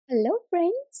Hello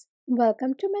friends,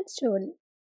 welcome to Mathstoon.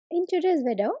 In today's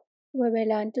video, we will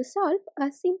learn to solve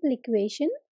a simple equation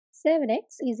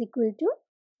 7x is equal to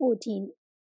 14.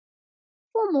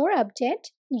 For more updates,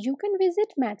 you can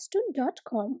visit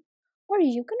mathstoon.com or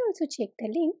you can also check the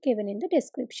link given in the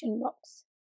description box.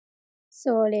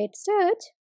 So let's start.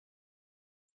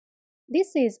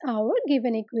 This is our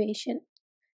given equation.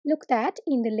 Look that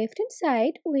in the left hand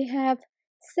side we have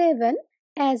 7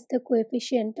 as the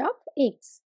coefficient of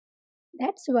x.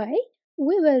 That's why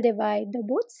we will divide the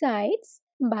both sides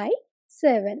by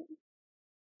 7.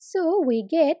 So we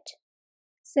get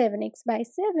 7x by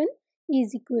 7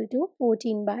 is equal to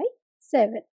 14 by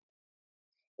 7.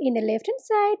 In the left hand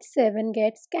side 7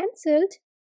 gets cancelled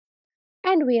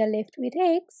and we are left with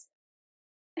x.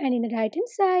 And in the right hand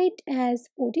side as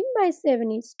 14 by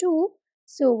 7 is 2,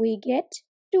 so we get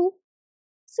 2.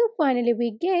 So finally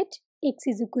we get x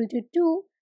is equal to 2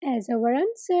 as our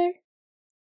answer.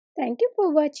 Thank you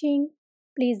for watching.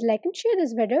 Please like and share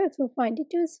this video if you find it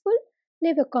useful.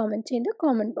 Leave a comment in the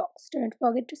comment box. Don't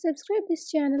forget to subscribe this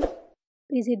channel.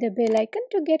 Please hit the bell icon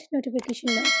to get notification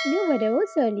of new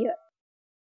videos earlier.